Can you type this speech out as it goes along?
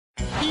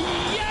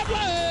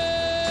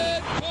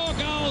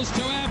Goes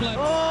to Ablett.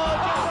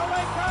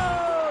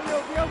 Oh,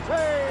 you're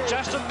guilty.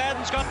 Justin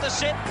Madden's got the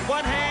set.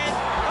 One hand.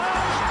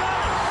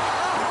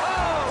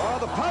 Oh,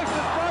 the post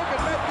is broken.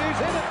 Matthews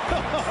hit it.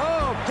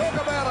 Oh,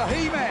 talk about a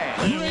he-man.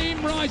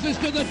 Dream rises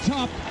to the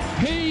top.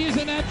 He is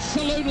an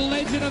absolute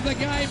legend of the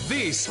game.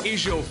 This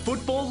is your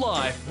Football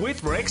Life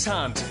with Rex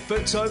Hunt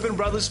for Tobin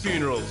Brothers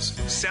Funerals,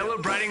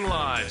 celebrating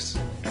lives.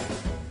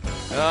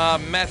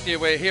 Matthew,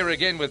 we're here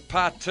again with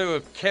part two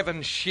of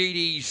Kevin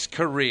Sheedy's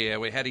career.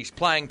 We had his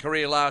playing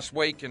career last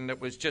week and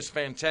it was just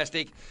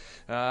fantastic,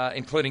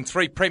 including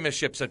 3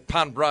 premierships at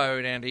Punt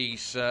Road and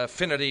his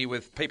affinity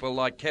with people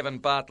like Kevin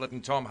Bartlett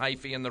and Tom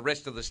Hafey and the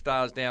rest of the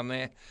stars down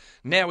there.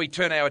 Now we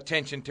turn our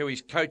attention to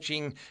his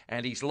coaching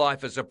and his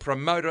life as a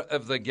promoter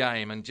of the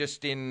game. And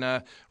just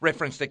in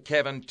reference to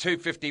Kevin,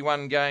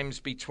 251 games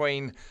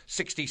between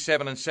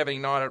 67 and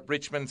 79 at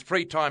Richmond,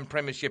 3-time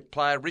premiership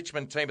player,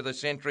 Richmond Team of the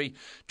Century,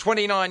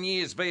 29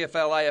 years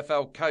VFL,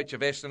 AFL coach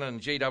of Essendon and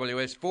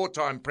GWS,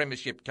 4-time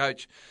premiership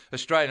coach,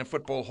 Australian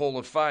Football Hall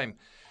of Fame.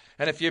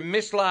 And if you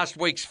missed last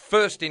week's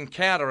first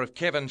encounter of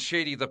Kevin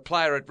Sheedy, the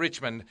player at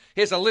Richmond,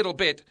 here's a little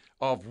bit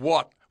of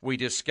what we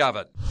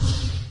discovered.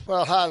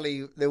 Well,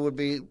 there would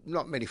be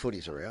not many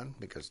footies around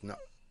because not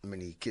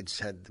many kids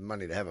had the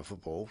money to have a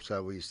football.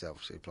 So we used to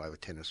obviously play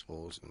with tennis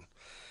balls and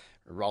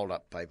rolled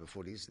up paper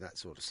footies and that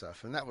sort of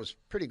stuff. And that was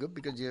pretty good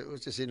because it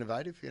was just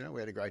innovative. You know,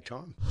 we had a great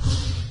time.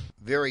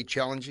 Very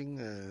challenging.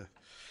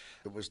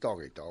 It was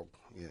dog eat dog.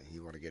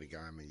 You want to get a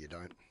game and you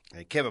don't.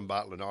 And Kevin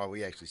Bartlett and I,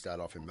 we actually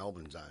started off in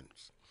Melbourne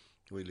zones.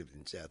 We lived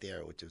in South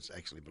Yarra, which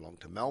actually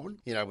belonged to Melbourne.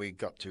 You know, we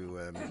got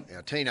to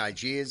our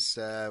teenage years.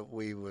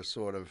 We were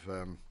sort of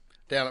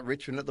down at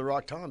Richmond at the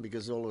right time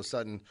because all of a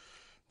sudden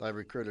they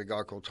recruited a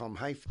guy called Tom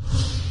Hafey.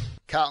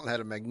 Carlton had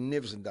a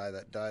magnificent day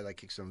that day. They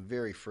kicked some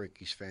very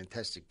freakish,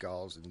 fantastic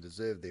goals and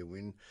deserved their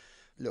win.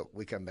 Look,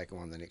 we come back and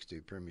won the next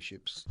 2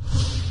 premierships.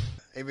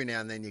 Every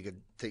now and then you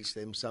could teach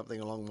them something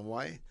along the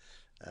way,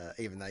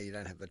 even though you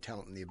don't have the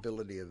talent and the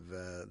ability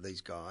of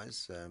these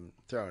guys.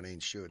 Throw in Ian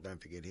Stewart, don't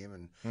forget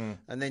him.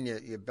 And then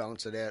you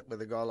balance it out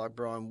with a guy like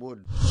Brian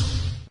Wood.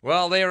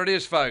 Well, there it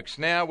is, folks.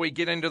 Now we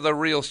get into the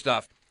real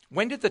stuff.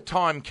 When did the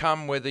time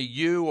come whether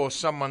you or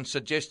someone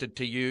suggested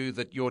to you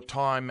that your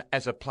time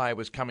as a player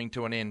was coming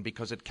to an end?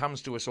 Because it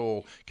comes to us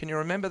all. Can you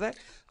remember that?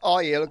 Oh,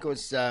 yeah, look, it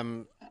was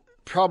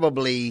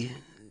probably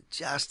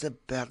just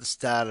about the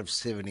start of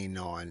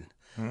 79.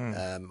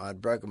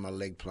 I'd broken my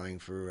leg playing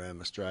for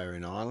Australia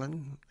and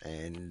Ireland,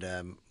 and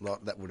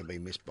that would have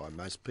been missed by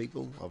most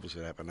people.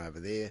 Obviously, it happened over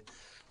there.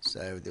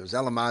 So there was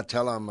Alan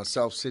Martella and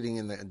myself sitting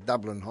in the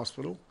Dublin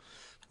hospital,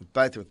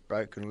 both with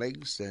broken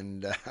legs,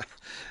 and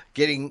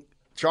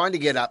trying to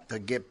get up to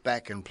get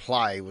back and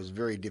play was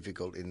very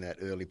difficult in that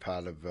early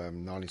part of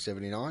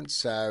 1979.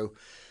 So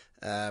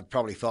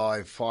probably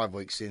five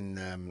weeks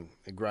in,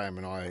 Graham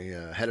and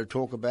I had a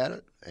talk about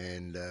it,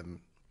 and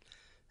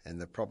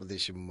the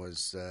proposition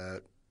was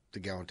to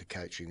go into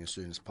coaching as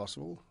soon as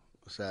possible.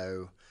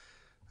 So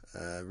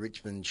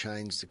Richmond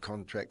changed the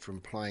contract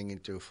from playing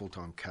into a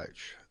full-time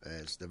coach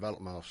as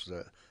development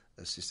officer,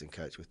 assistant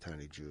coach with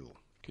Tony Jewell.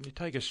 Can you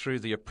take us through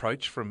the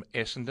approach from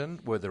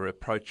Essendon? Were there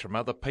approach from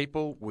other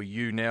people? Were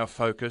you now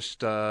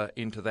focused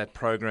into that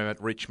program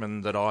at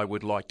Richmond that I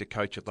would like to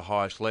coach at the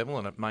highest level,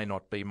 and it may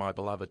not be my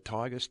beloved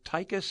Tigers?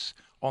 Take us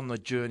on the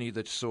journey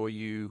that saw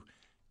you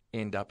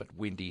end up at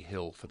Windy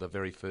Hill for the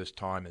very first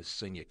time as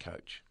senior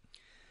coach.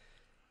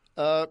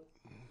 I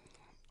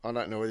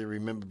don't know whether you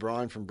remember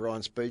Brian from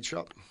Brian's Speed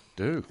Shop.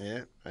 Do.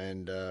 Yeah,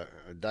 and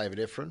David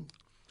Efron.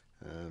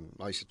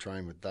 I used to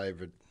train with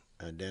David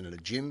down at a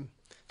gym,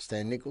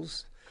 Stan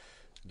Nichols.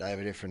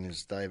 David Efron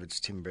is David's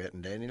Tim Brout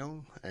and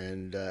Dandenong,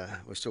 and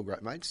we're still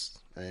great mates.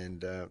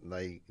 And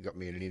they got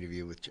me an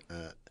interview with,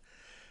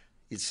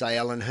 you'd say,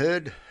 Alan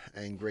Hurd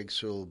and Greg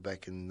Sewell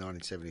back in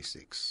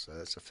 1976. So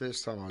that's the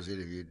first time I was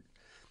interviewed,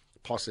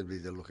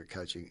 possibly to look at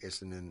coaching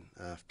Essendon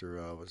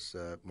after I was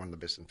one of the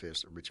best and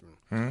fairest at Richmond.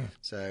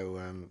 So,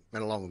 and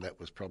along with that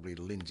was probably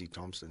Lindsay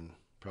Thompson,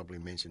 probably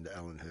mentioned to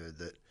Alan Hurd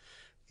that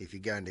if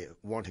you're going to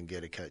want to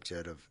get a coach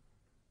out of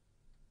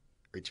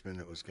Richmond,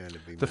 it was going to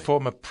be the me.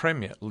 former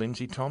Premier,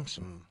 Lindsay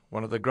Thompson.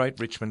 One of the great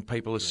Richmond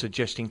people is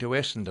suggesting to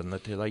Essendon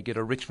that they get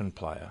a Richmond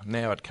player.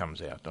 Now it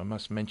comes out. I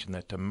must mention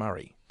that to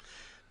Murray.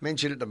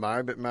 Mentioned it to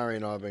Murray, but Murray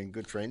and I have been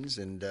good friends,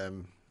 and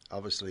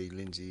obviously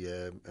Lindsay,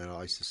 and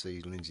I used to see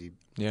Lindsay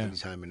in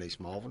his home in East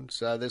Malvern.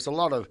 So there's a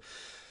lot of,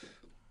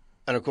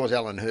 and of course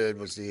Alan Hurd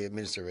was the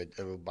Minister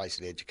of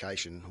basically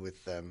Education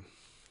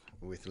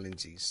with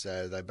Lindsay.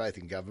 So they're both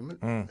in government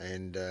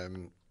and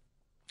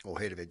or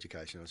Head of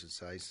Education, I should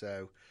say.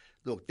 So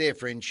look, their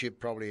friendship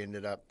probably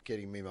ended up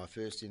getting me my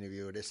first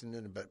interview at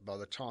Essendon, but by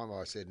the time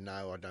I said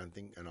no, I don't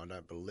think and I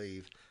don't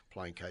believe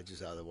playing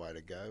coaches are the way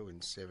to go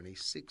in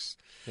 76,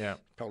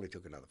 probably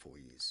took another 4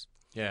 years.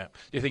 Yeah.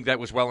 You think that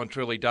was well and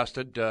truly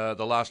dusted? The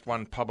last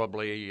one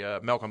probably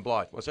Malcolm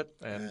Blight, was it?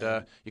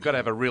 And you've got to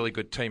have a really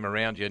good team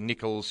around you.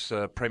 Nichols,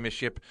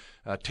 Premiership,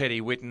 Teddy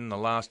Whitten, the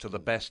last of the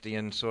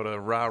Bastion, sort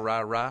of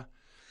rah.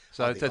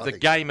 So the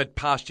game had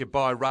passed you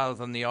by rather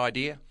than the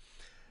idea?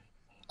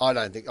 I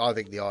don't think. I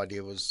think the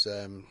idea was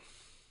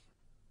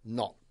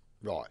not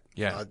right.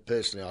 Yeah.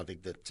 Personally, I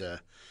think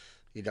that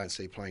you don't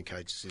see playing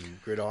coaches in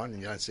gridiron,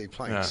 and you don't see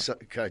playing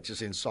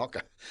coaches in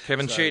soccer.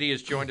 Kevin Sheedy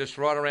has joined us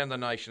right around the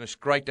nation. It's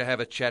great to have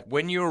a chat.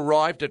 When you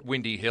arrived at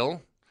Windy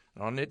Hill,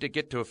 I need to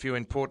get to a few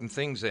important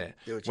things there.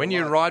 When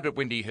you arrived at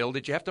Windy Hill,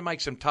 did you have to make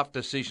some tough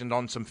decisions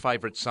on some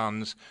favourite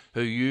sons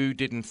who you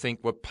didn't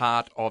think were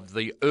part of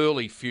the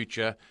early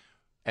future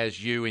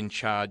as you in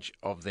charge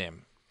of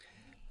them?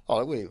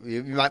 Oh,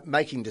 we're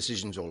making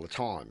decisions all the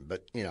time,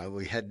 but,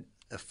 we had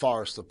a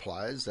forest of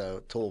players,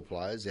 tall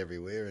players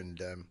everywhere, and,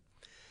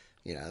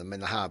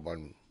 the hard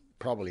one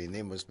probably in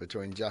them was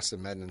between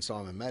Justin Madden and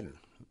Simon Madden,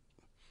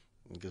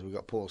 because we've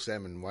got Paul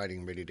Salmon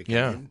waiting ready to come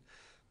in.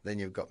 Then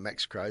you've got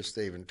Max Crowe,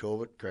 Stephen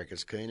Torbett,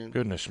 Crackers Keenan.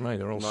 Goodness me,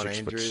 they're all Ron 6'6",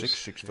 Andrews,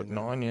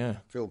 6'9", yeah.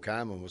 Phil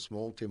Carman was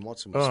small, Tim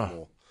Watson was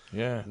small.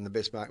 Yeah. And the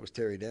best mark was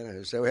Terry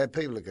Danaher. So we had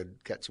people who could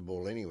catch the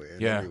ball anywhere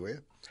and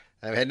everywhere.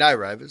 And we had no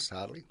rovers,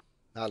 hardly.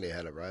 Hardly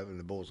had a rover, and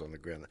the ball's on the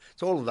ground.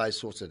 So all of those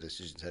sorts of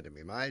decisions had to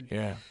be made.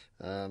 Yeah.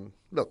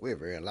 Look, we were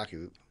very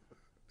unlucky.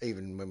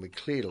 Even when we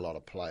cleared a lot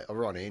of play,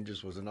 Ron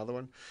Andrews was another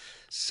one.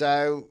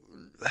 So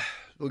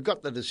we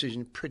got the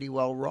decision pretty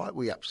well right.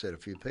 We upset a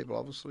few people,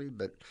 obviously,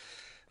 but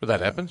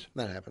that happens.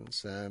 That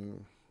happens.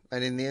 And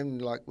in the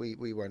end,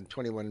 we won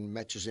 21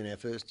 matches in our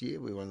first year.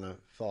 We won the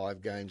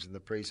 5 games in the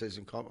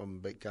pre-season comp and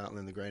beat Carlton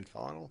in the grand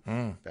final,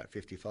 about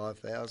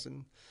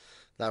 55,000.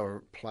 They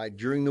were played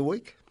during the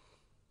week.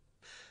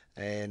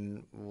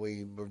 And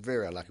we were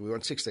very unlucky. We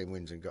won 16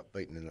 wins and got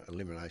beaten in an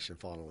elimination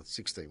final with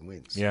 16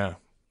 wins. Yeah.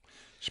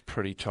 It's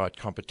pretty tight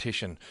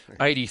competition.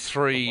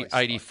 83,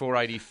 84,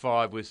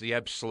 85 was the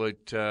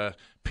absolute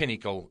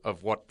pinnacle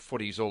of what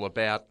footy's all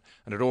about,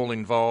 and it all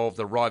involved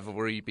the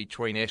rivalry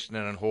between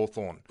Essendon and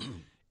Hawthorn.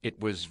 It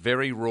was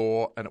very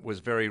raw and it was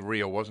very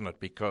real, wasn't it?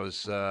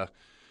 Because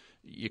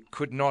you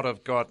could not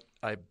have got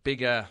a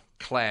bigger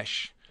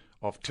clash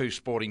of two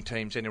sporting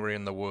teams anywhere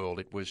in the world.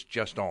 It was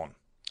just on.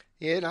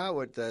 Yeah, no,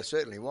 it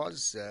certainly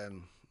was. It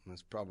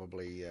was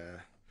probably...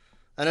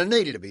 And it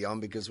needed to be on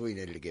because we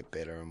needed to get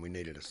better and we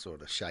needed to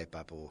sort of shape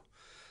up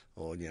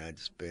or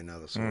just be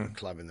another sort of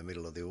club in the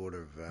middle of the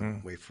order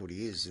of where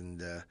footy is.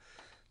 And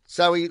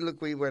so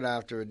we went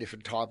after a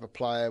different type of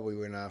player. We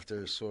went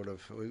after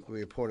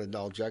we appointed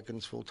Noel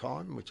Jokins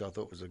full-time, which I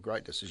thought was a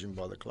great decision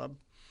by the club.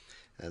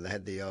 And they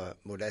had the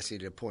audacity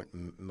to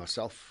appoint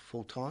myself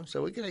full-time.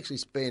 So we could actually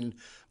spend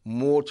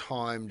more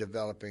time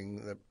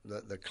developing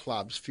the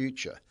club's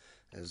future,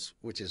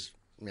 which is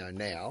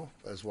now,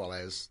 as well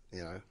as,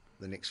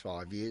 the next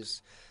 5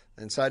 years.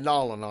 And so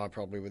Noel and I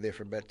probably were there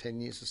for about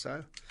 10 years or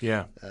so.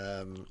 Yeah.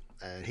 And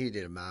he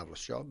did a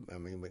marvellous job. I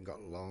mean, we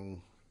got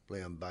Long,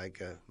 Leon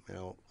Baker,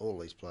 all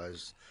these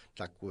players,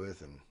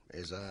 Duckworth and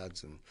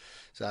Ezards. And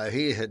so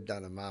he had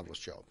done a marvellous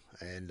job.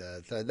 And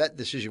so that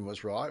decision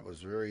was right. It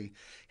was very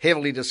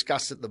heavily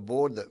discussed at the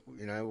board that,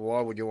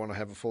 why would you want to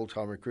have a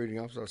full-time recruiting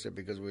officer? I said,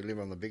 because we live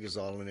on the biggest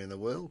island in the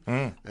world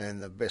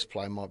and the best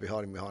player might be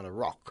hiding behind a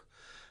rock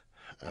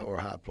or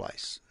a hard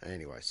place.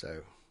 Anyway,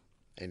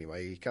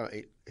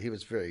 he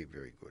was very,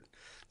 very good.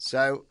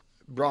 So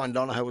Brian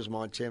Donohoe was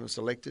my chairman of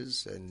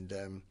selectors,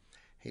 and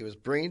he was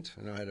brilliant,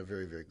 and I had a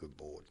very, very good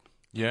board.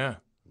 Yeah,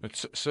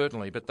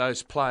 certainly. But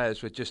those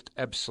players were just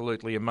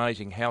absolutely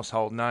amazing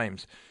household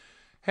names.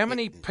 How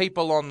many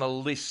people on the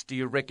list do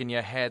you reckon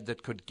you had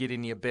that could get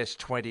in your best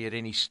 20 at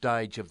any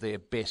stage of their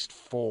best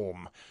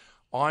form?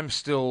 I'm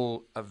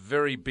still a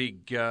very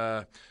big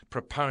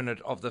proponent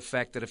of the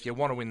fact that if you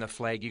want to win the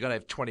flag, you've got to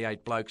have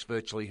 28 blokes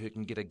virtually who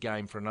can get a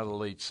game for another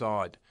lead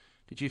side.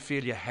 Did you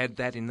feel you had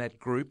that in that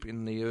group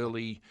in the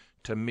early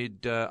to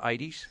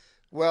mid-80s?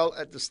 Well,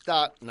 at the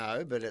start,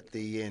 no, but at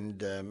the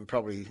end,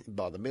 probably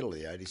by the middle of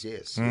the 80s,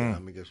 yes,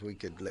 because we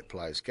could let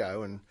players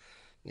go. And,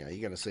 you're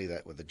going to see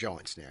that with the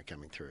Giants now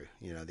coming through.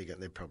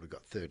 They've probably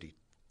got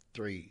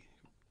 33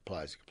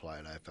 players who can play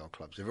at AFL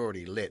clubs. They've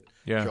already let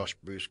Josh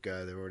Bruce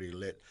go. They've already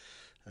let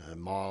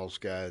Miles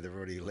go. They've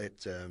already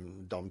let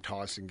Dom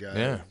Tyson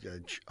go,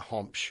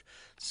 Homsch.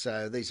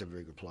 So these are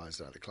very good players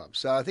at the club.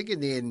 So I think in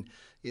the end,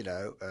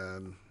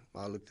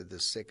 I looked at the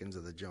seconds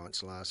of the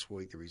Giants last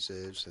week, the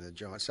reserves and the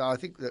Giants. So I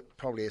think that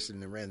probably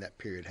Essendon around that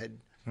period had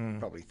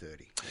probably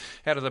 30.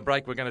 Out of the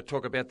break, we're going to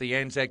talk about the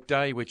Anzac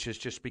Day, which has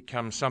just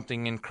become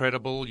something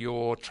incredible,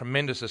 your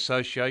tremendous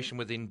association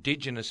with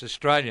Indigenous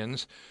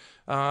Australians.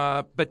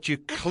 But you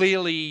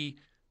clearly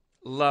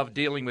love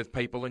dealing with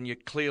people, and you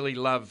clearly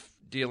love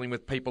dealing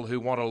with people who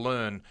want to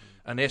learn.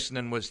 And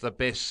Essendon was the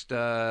best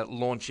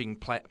launching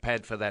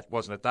pad for that,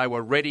 wasn't it? They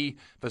were ready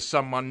for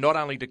someone not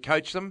only to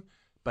coach them,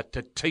 but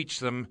to teach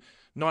them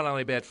not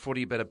only about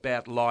footy, but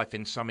about life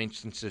in some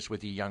instances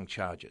with your young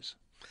chargers.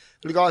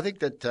 Look, I think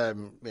that,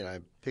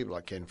 people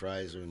like Ken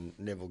Fraser and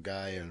Neville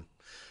Gay and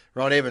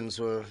Ron Evans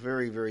were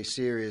very, very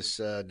serious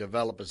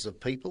developers of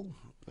people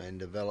and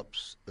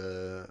develops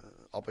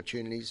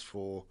opportunities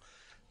for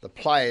the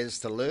players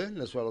to learn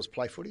as well as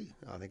play footy.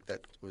 I think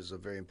that was a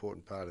very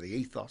important part of the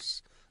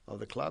ethos of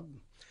the club.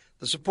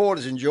 The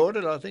supporters enjoyed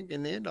it, I think,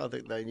 in the end. I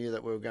think they knew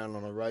that we were going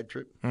on a road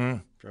trip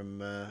from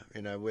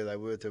where they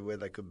were to where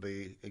they could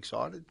be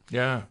excited.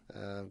 Yeah.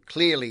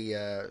 Clearly,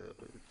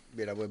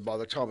 by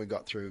the time we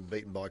got through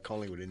beaten by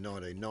Collingwood in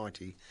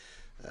 1990,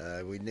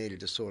 we needed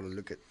to sort of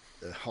look at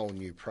a whole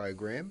new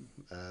program.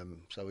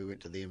 So we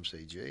went to the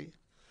MCG.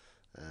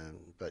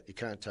 But you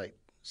can't take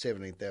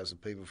 17,000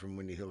 people from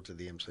Windy Hill to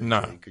the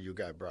MCG because you'll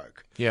go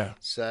broke. Yeah.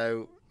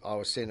 So I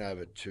was sent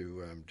over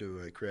to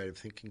do a creative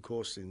thinking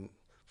course in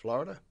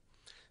Florida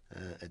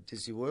at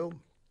Disney World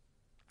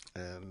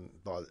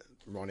by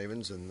Ron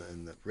Evans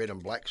and the Red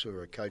and Blacks, who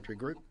are a coterie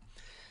group.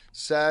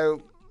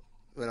 So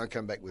when I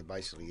come back with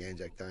basically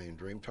Anzac Day and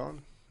Dreamtime,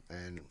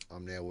 and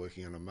I'm now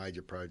working on a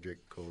major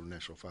project called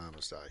National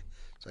Farmers Day.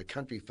 So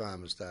Country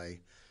Farmers Day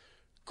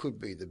could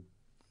be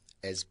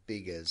as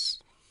big as...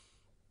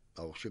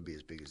 should be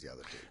as big as the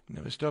other two.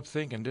 Never stop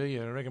thinking, do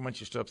you? I reckon once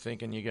you stop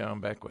thinking, you're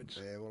going backwards.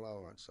 Yeah, well, I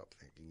won't stop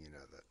thinking, you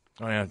know that.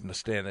 I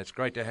understand. That's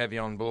great to have you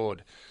on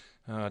board.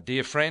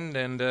 Dear friend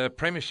and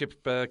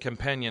Premiership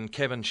companion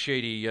Kevin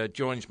Sheedy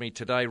joins me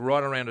today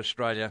right around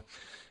Australia.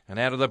 And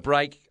out of the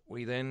break,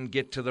 we then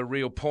get to the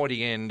real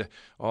pointy end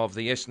of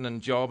the Essendon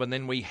job, and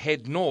then we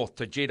head north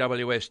to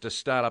GWS to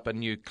start up a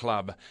new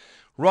club.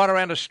 Right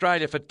around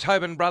Australia for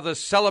Tobin Brothers,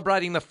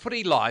 celebrating the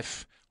footy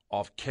life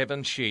of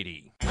Kevin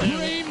Sheedy.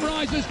 Dream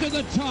rises to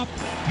the top.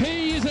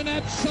 He is an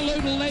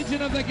absolute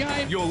legend of the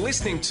game. You're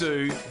listening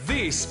to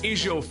This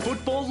Is Your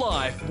Football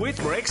Life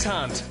with Rex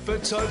Hunt for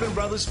Tobin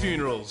Brothers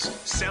Funerals,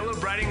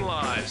 celebrating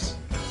lives.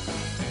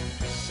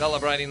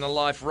 Celebrating the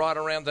life right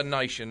around the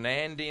nation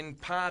and in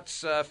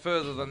parts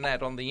further than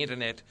that on the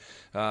internet.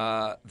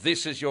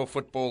 This is your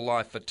football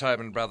life for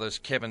Tobin Brothers,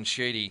 Kevin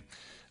Sheedy.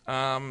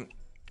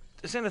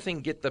 Does anything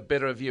get the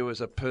better of you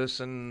as a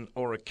person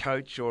or a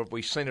coach, or have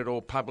we seen it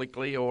all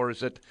publicly, or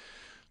is it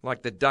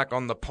like the duck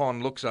on the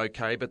pond looks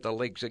okay, but the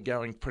legs are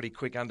going pretty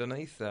quick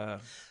underneath?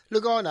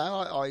 Look, I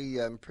know.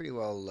 I pretty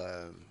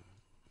well...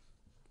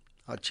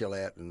 I chill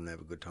out and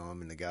have a good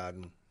time in the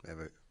garden, have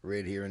a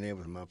read here and there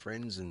with my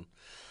friends, and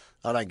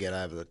I don't get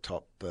over the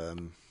top.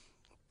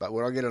 But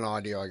when I get an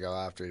idea, I go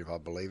after it if I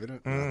believe in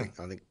it.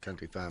 I think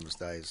Country Farmers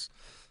Day is...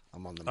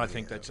 I'm on the money. I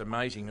think that's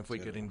amazing. If we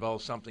could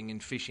involve something in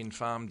fish in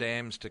farm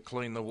dams to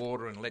clean the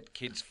water and let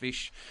kids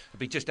fish, it'd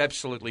be just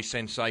absolutely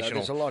sensational. So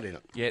there's a lot in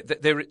it. Yeah,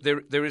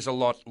 there is a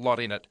lot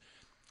in it.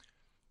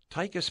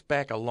 Take us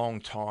back a long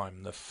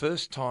time. The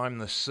first time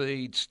the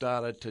seed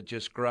started to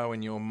just grow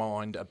in your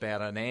mind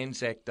about an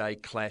Anzac Day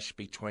clash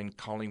between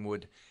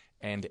Collingwood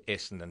and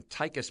Essendon.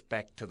 Take us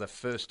back to the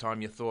first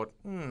time you thought,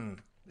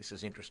 this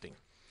is interesting.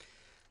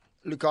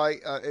 Look,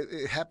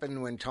 it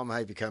happened when Tom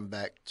Havey came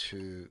back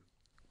to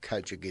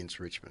coach against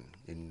Richmond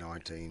in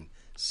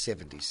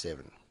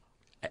 1977.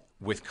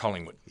 With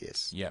Collingwood.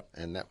 Yes. Yep.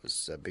 And that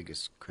was the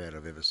biggest crowd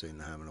I've ever seen in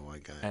the home and away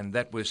game. And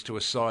that was to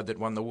a side that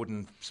won the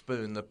wooden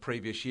spoon the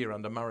previous year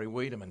under Murray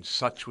Wiedemann.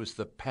 Such was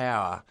the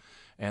power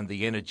and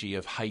the energy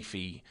of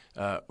Havey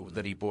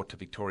that he brought to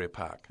Victoria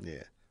Park.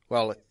 Yeah.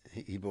 Well,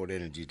 he brought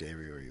energy to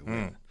everywhere he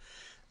went.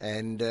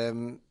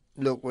 And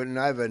look, when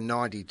over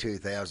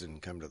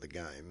 92,000 come to the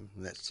game,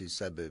 and that's two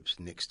suburbs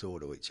next door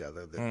to each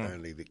other, that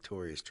only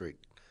Victoria Street,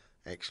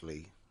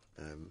 actually,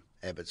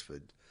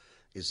 Abbotsford,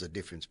 is the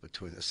difference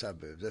between the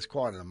suburbs. That's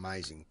quite an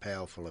amazing,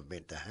 powerful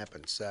event to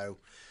happen. So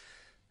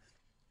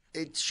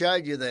it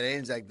showed you that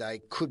Anzac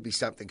Day could be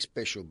something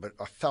special, but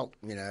I felt,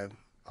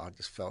 I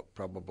just felt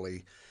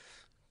probably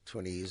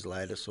 20 years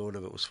later, sort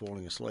of, it was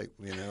falling asleep,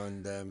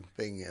 and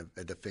being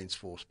a Defence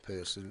Force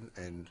person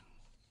and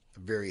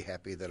very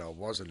happy that I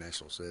was a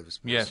National Service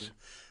person.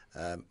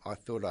 Yes. I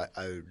thought I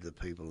owed the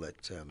people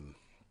that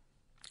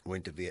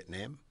went to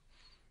Vietnam,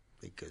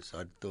 because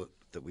I thought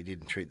that we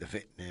didn't treat the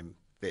Vietnam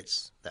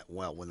vets that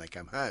well when they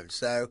come home.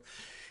 So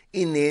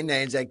in the end,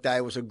 Anzac Day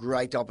was a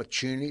great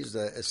opportunity,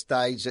 a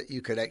stage that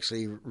you could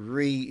actually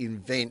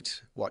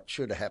reinvent what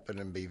should have happened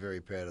and be very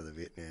proud of the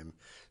Vietnam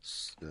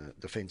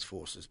Defence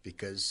Forces,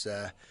 because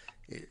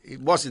it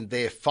wasn't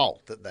their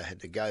fault that they had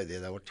to go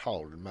there. They were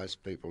told, and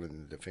most people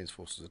in the Defence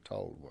Forces are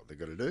told what they've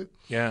got to do.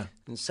 Yeah.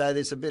 And so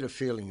there's a bit of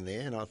feeling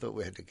there, and I thought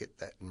we had to get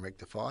that and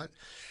rectify it.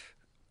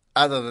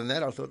 Other than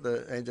that, I thought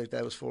the Anzac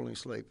Day was falling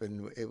asleep,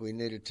 and we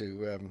needed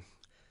to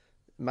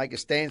make a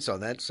stance on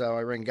that. So I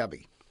rang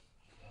Gubby,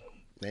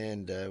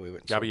 and we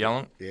went. Gubby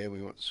Allen. Yeah,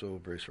 we went and saw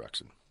Bruce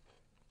Ruxton.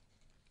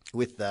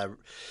 With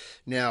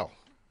now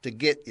to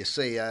get your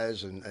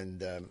CEOs,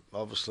 and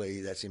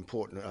obviously that's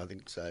important. I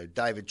think so.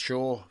 David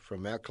Shaw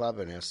from our club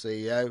and our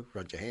CEO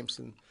Roger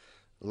Hampson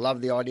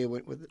loved the idea,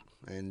 went with it,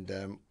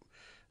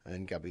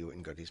 and Gubby went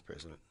and got his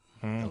president,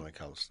 Alan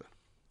Cullister.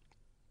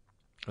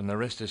 And the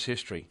rest is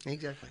history.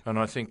 Exactly. And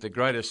I think the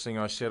greatest thing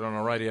I said on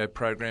a radio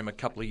program a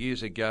couple of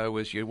years ago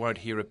was you won't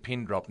hear a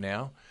pin drop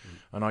now.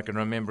 And I can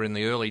remember in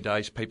the early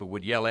days people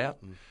would yell out.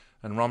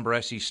 And Ron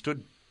Barassi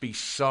stood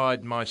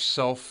beside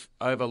myself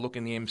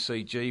overlooking the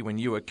MCG when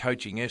you were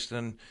coaching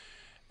Essendon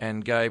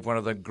and gave one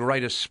of the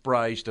greatest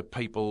sprays to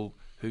people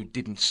who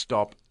didn't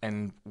stop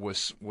and were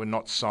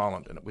not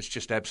silent. And it was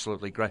just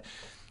absolutely great.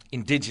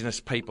 Indigenous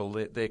people,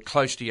 they're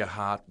close to your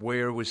heart.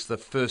 Where was the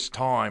first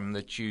time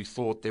that you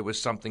thought there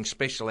was something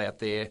special out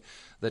there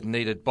that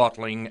needed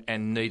bottling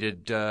and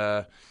needed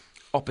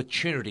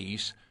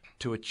opportunities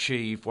to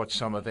achieve what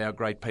some of our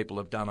great people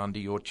have done under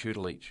your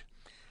tutelage?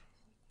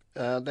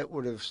 That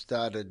would have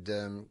started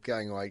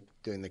going away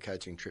doing the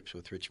coaching trips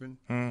with Richmond,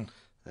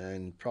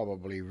 and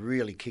probably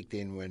really kicked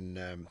in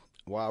when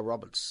Wyle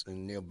Roberts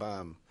and Neil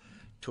Baum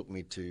took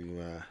me to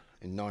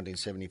in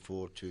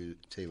 1974 to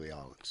Tiwi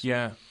Islands.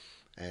 Yeah.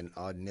 And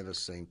I'd never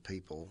seen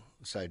people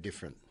so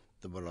different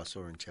than what I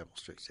saw in Chapel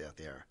Street, South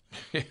Yarra.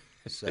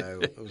 So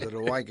it was an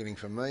awakening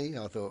for me.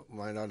 I thought,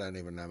 mate, I don't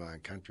even know my own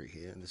country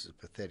here, and this is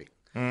pathetic.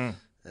 And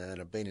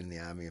I've been in the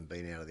army and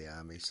been out of the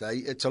army. So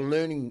it's a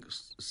learning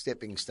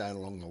stepping stone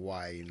along the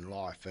way in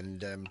life.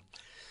 And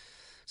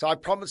so I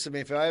promised them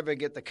if I ever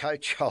get the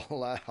coach,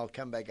 I'll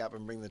come back up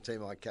and bring the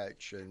team I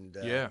coach.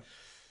 And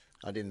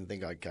I didn't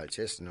think I'd coach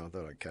Essendon. I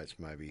thought I'd coach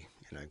maybe,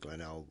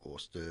 Glenelg or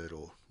Sturt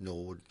or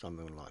Norwood,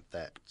 something like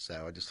that.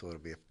 So I just thought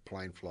it'd be a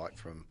plane flight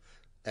from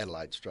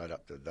Adelaide straight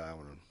up to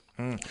Darwin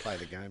and play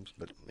the games.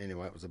 But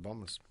anyway, it was the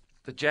Bombers.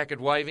 The jacket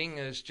waving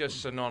is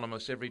just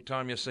synonymous. Every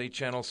time you see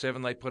Channel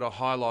 7, they put a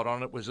highlight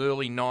on it. It was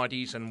early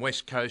 90s and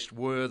West Coast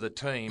were the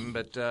team.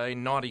 But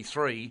in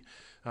 93,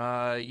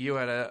 you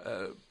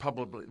had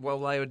probably,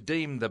 they were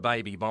deemed the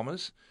baby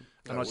Bombers.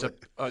 And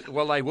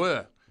they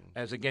were.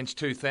 As against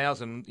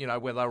 2000,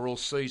 where they were all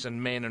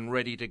seasoned men and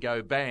ready to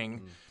go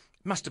bang.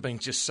 Must have been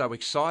just so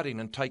exciting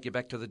and take you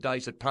back to the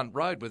days at Punt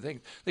Road.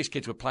 These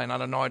kids were playing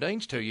under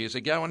 19s 2 years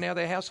ago and now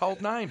they're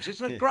household names.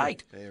 Isn't it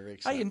great?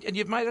 Hey, and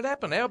you've made it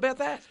happen. How about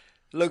that?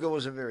 Look, it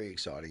was a very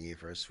exciting year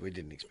for us. We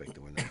didn't expect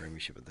to win the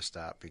premiership at the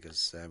start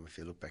because if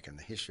you look back in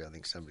the history, I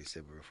think somebody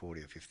said we were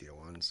 40 or 50 to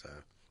 1. So,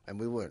 and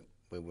we weren't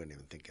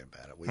even thinking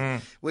about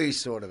it. We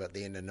sort of, at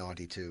the end of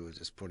 92, were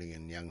just putting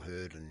in young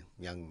Hurd and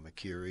young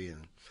Mercury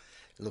and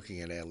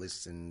looking at our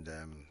lists, and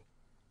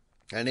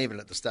even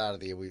at the start of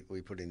the year,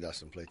 we put in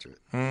Dustin Fletcher,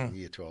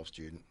 Year 12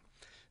 student.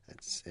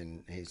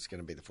 And he's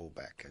going to be the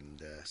fullback,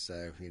 and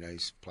so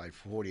he's played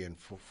 40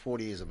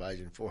 years of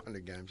age and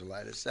 400 games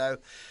later. So,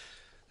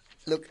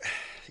 look,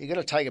 you've got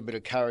to take a bit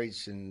of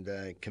courage and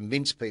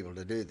convince people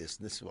to do this,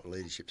 and this is what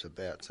leadership's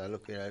about. So,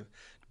 look,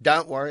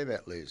 don't worry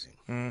about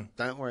losing.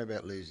 Don't worry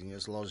about losing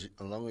as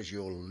long as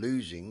you're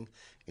losing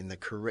in the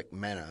correct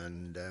manner,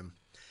 and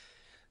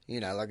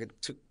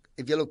it took.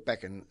 If you look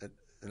back and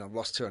I've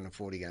lost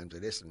 240 games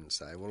at Essendon and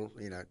say,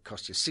 it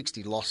cost you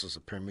 60 losses a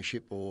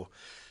premiership or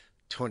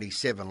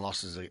 27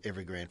 losses at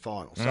every grand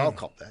final. So I'll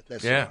cop that.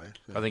 That's right.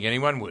 I think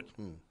anyone would,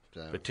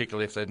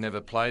 particularly if they'd never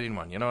played in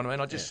one. You know what I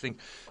mean? I just think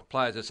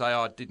players that say,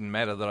 it didn't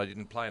matter that I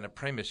didn't play in a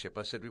premiership.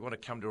 I said, we want to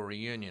come to a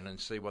reunion and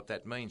see what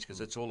that means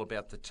because it's all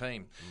about the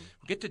team.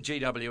 We'll get to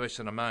GWS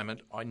in a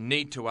moment. I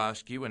need to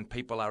ask you, and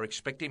people are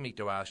expecting me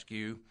to ask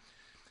you,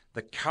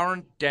 the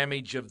current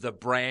damage of the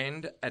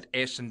brand at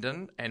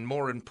Essendon and,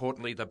 more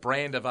importantly, the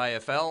brand of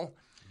AFL,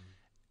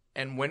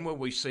 and when will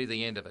we see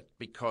the end of it?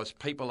 Because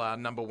people are,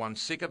 number one,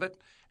 sick of it,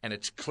 and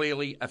it's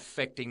clearly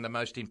affecting the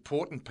most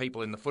important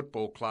people in the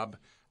football club,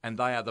 and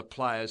they are the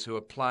players who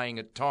are playing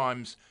at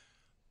times.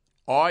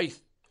 I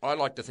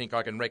like to think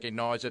I can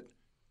recognise it.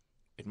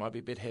 It might be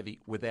a bit heavy,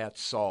 without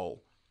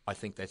soul. I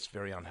think that's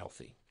very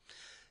unhealthy.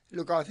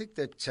 Look, I think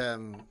that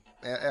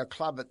our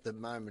club at the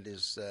moment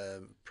is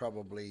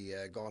probably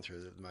gone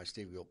through the most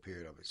difficult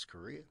period of its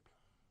career,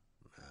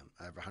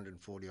 over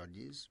 140-odd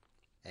years.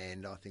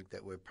 And I think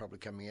that we're probably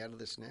coming out of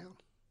this now,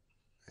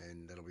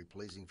 and that'll be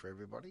pleasing for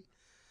everybody.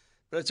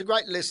 But it's a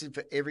great lesson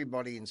for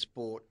everybody in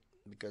sport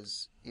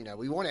because,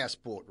 we want our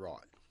sport right,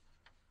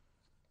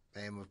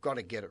 and we've got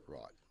to get it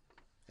right.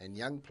 And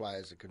young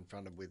players are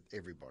confronted with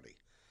everybody.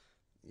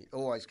 You're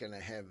always going to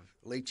have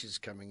leeches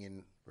coming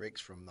in, Rex,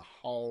 from the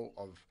whole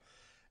of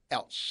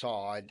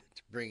outside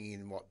to bring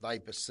in what they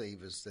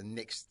perceive as the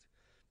next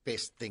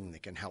best thing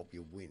that can help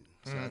you win.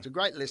 So it's a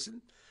great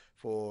lesson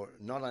for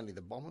not only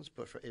the Bombers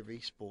but for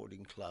every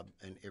sporting club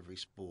and every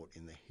sport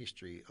in the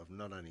history of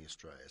not only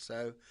Australia.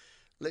 So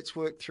let's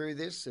work through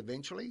this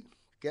eventually,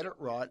 get it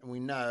right, and we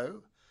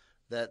know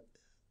that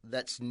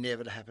that's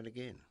never to happen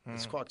again.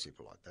 It's quite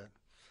simple like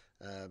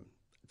that.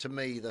 To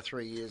me, the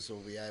 3 years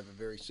will be over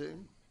very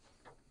soon.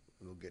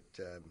 We'll get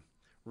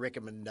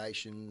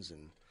recommendations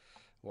and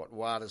what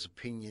WADA's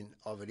opinion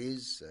of it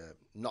is.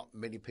 Not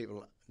many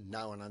people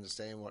know and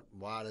understand what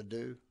WADA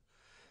do.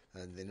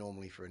 And they're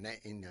normally for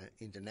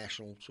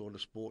international sort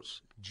of sports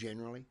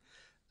generally.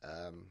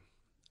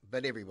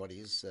 But everybody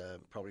is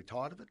probably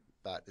tired of it.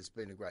 But it's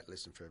been a great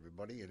lesson for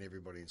everybody and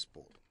everybody in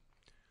sport.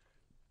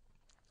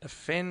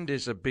 Offend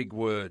is a big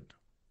word.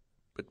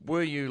 But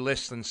were you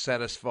less than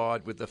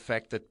satisfied with the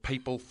fact that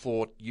people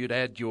thought you'd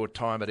had your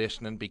time at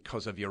Essendon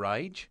because of your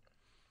age?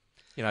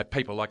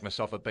 People like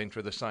myself have been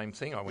through the same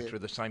thing. I went through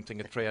the same thing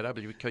at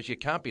 3AW because you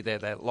can't be there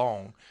that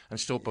long and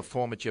still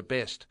perform at your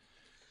best.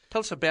 Tell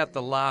us about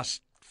the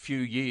last few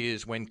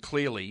years when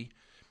clearly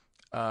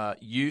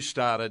you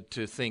started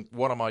to think,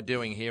 what am I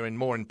doing here? And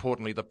more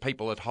importantly, the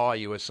people that hire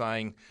you are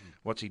saying,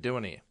 what's he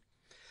doing here?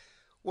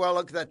 Well,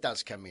 look, that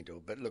does come into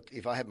it. But look,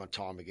 if I had my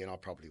time again, I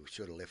probably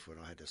should have left when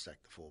I had to sack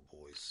the 4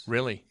 boys.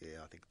 Really?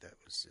 Yeah, I think that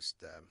was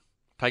just...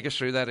 Take us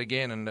through that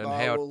again and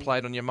how it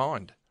played on your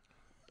mind.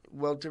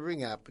 Well, to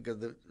ring up,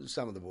 because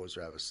some of the boys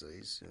are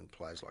overseas, and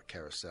players like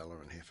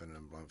Carousella and Heffernan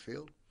and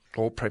Blomfield.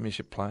 All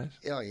premiership players?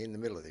 Yeah, in the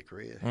middle of their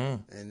career.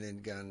 And then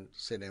go and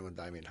sit down with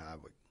Damien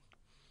Hardwick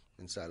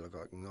and say, look,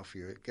 I can offer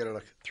you, get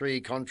a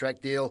 3-year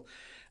contract deal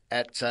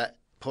at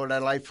Port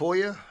Adelaide for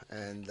you.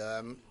 And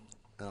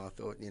I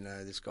thought,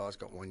 this guy's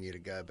got 1 year to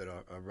go, but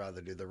I'd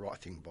rather do the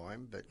right thing by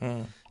him. But,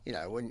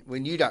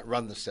 when you don't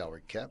run the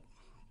salary cap,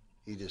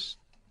 you just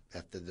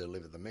have to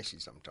deliver the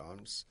message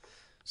sometimes.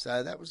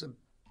 So that was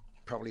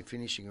probably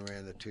finishing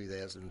around the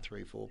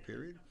 2003-04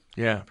 period.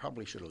 Yeah.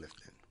 Probably should have left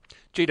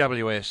then.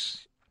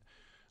 GWS,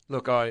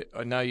 look, I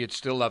know you'd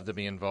still love to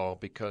be involved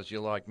because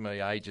you're like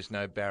me, age is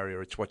no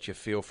barrier. It's what you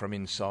feel from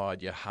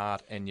inside, your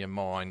heart and your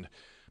mind.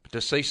 But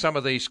to see some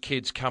of these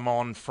kids come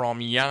on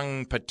from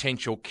young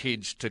potential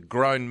kids to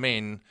grown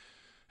men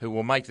who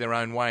will make their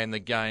own way in the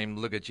game,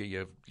 look at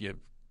you,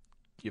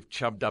 you've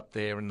chubbed up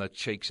there in the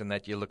cheeks and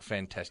that. You look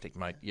fantastic,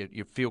 mate.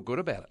 You feel good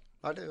about it.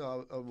 I do.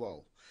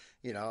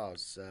 I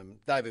was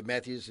David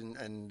Matthews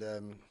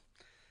and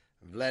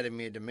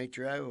Vladimir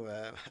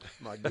Dimitro,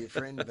 my dear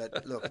friend.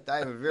 But look,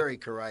 they were very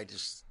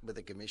courageous with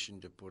the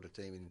commission to put a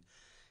team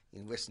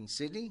in Western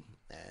Sydney.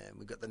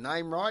 We've got the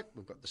name right,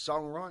 we've got the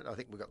song right, I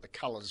think we've got the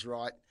colours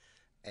right,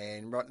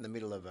 and right in the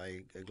middle of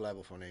a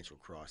global financial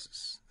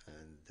crisis.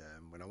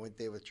 And when I went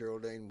there with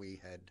Geraldine, we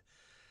had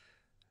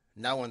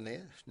no one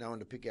there, no one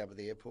to pick up at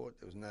the airport.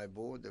 There was no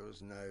board, there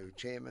was no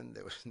chairman,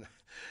 there was no,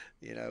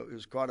 it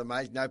was quite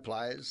amazing. No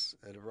players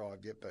had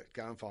arrived yet, but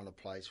go and find a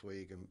place where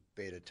you can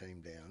bed a team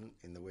down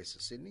in the west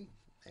of Sydney.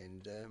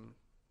 And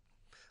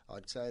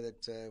I'd say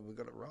that we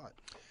got it right.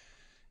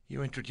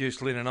 You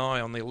introduced Lynn and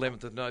I on the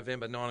 11th of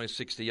November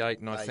 1968,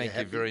 and I thank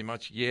you very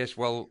much. Yes,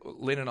 well,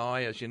 Lynn and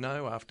I, as you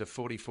know, after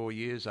 44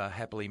 years, are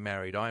happily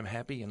married. I'm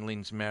happy and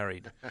Lynn's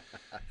married.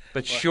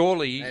 But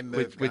surely,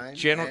 with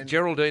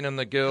Geraldine and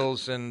the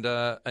girls and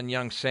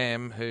young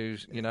Sam,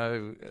 who's,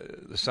 the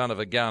son of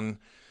a gun,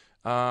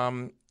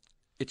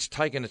 it's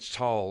taken its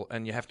toll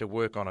and you have to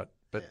work on it.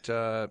 But,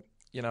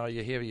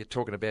 you hear you're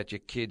talking about your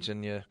kids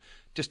and you're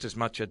just as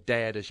much a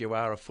dad as you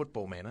are a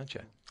football man, aren't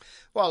you?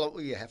 Well,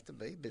 you have to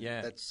be, but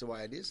that's the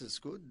way it is. It's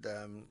good.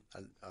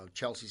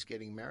 Chelsea's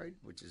getting married,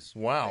 which is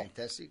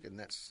fantastic,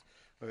 and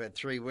we've had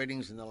 3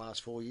 weddings in the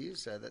last 4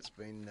 years, so that's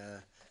been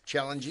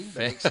challenging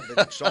but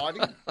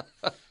exciting.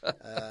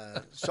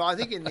 So I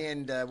think in the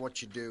end,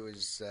 what you do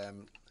is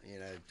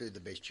do the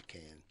best you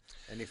can,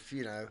 and if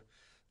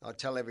I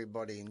tell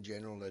everybody in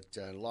general that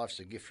life's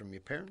a gift from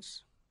your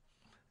parents,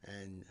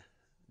 and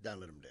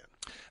don't let them down.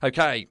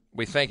 Okay,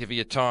 we thank you for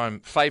your time.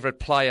 Favourite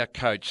player,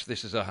 coach?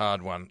 This is a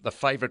hard one. The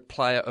favourite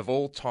player of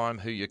all time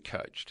who you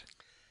coached?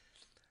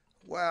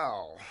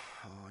 Wow.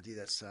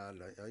 That's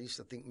hard. I used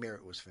to think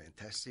Merritt was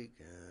fantastic.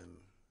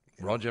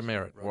 Roger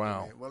Merritt,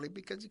 wow. Merritt. Well,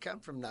 because he came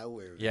from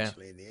nowhere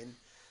eventually in the end.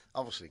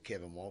 Obviously,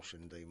 Kevin Walsh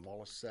and Dean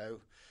Wallace. So,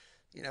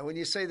 when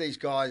you see these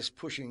guys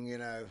pushing,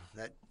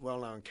 that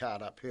well-known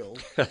cart uphill,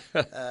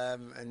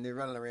 and they're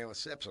running around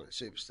with absolute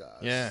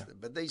superstars. Yeah.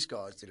 But these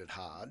guys did it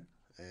hard.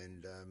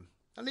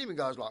 And even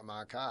guys like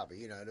Mark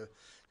Harvey, to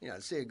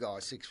see a guy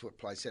 6 foot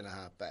play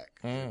centre-half back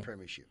in the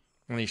premiership.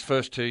 In his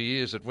first 2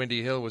 years at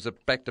Windy Hill was a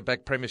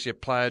back-to-back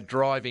premiership player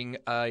driving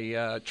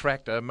a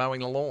tractor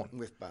mowing the lawn.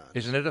 With Barnes.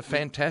 Isn't it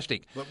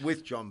fantastic? But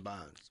with John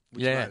Barnes,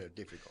 which made it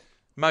difficult.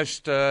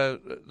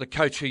 The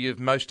coach who you've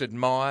most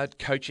admired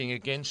coaching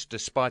against,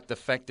 despite the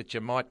fact that you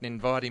mightn't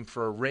invite him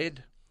for a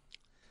red?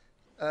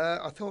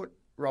 I thought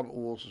Robert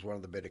Walls was one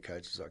of the better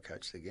coaches I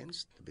coached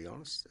against, to be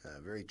honest.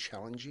 Very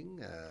challenging.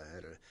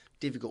 Had a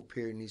difficult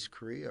period in his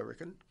career, I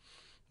reckon.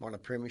 Won a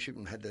premiership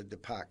and had to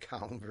depart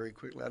Carlton very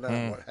quickly. I don't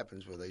know what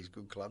happens with these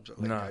good clubs that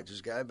let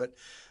coaches go, but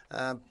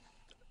a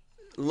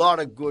lot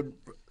of good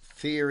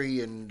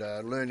theory and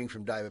learning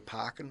from David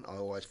Parkin, I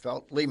always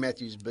felt. Lee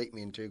Matthews beat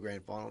me in 2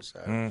 grand finals,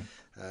 so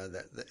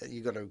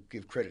you've got to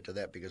give credit to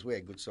that because we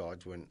had good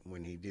sides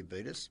when he did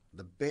beat us.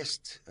 The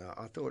best,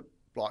 I thought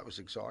Blight was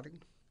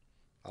exciting.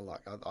 I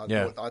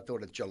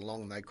thought at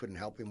Geelong they couldn't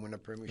help him win a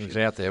premiership. He was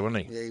out there,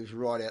 wasn't he? Yeah, he was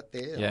right out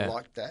there. Yeah. I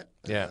liked that.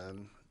 Yeah.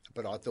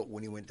 But I thought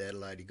when he went to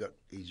Adelaide, he got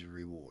his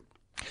reward.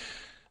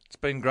 It's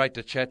been great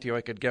to chat to you.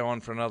 I could go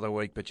on for another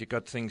week, but you've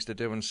got things to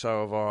do and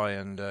so have I.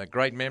 And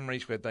great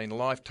memories. We've been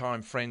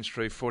lifetime friends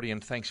through footy,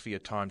 and thanks for your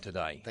time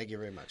today. Thank you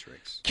very much,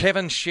 Rex.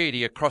 Kevin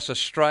Sheedy across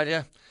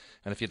Australia.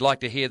 And if you'd like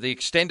to hear the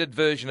extended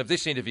version of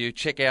this interview,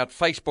 check out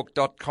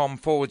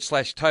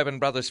facebook.com/Tobin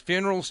Brothers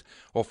Funerals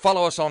or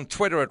follow us on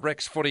Twitter at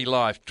Rex Footy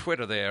Live.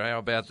 Twitter there, how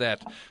about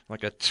that?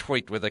 Like a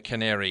tweet with a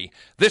canary.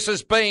 This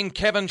has been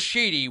Kevin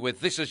Sheedy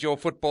with This Is Your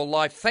Football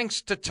Life.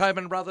 Thanks to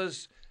Tobin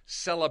Brothers,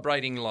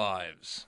 celebrating lives.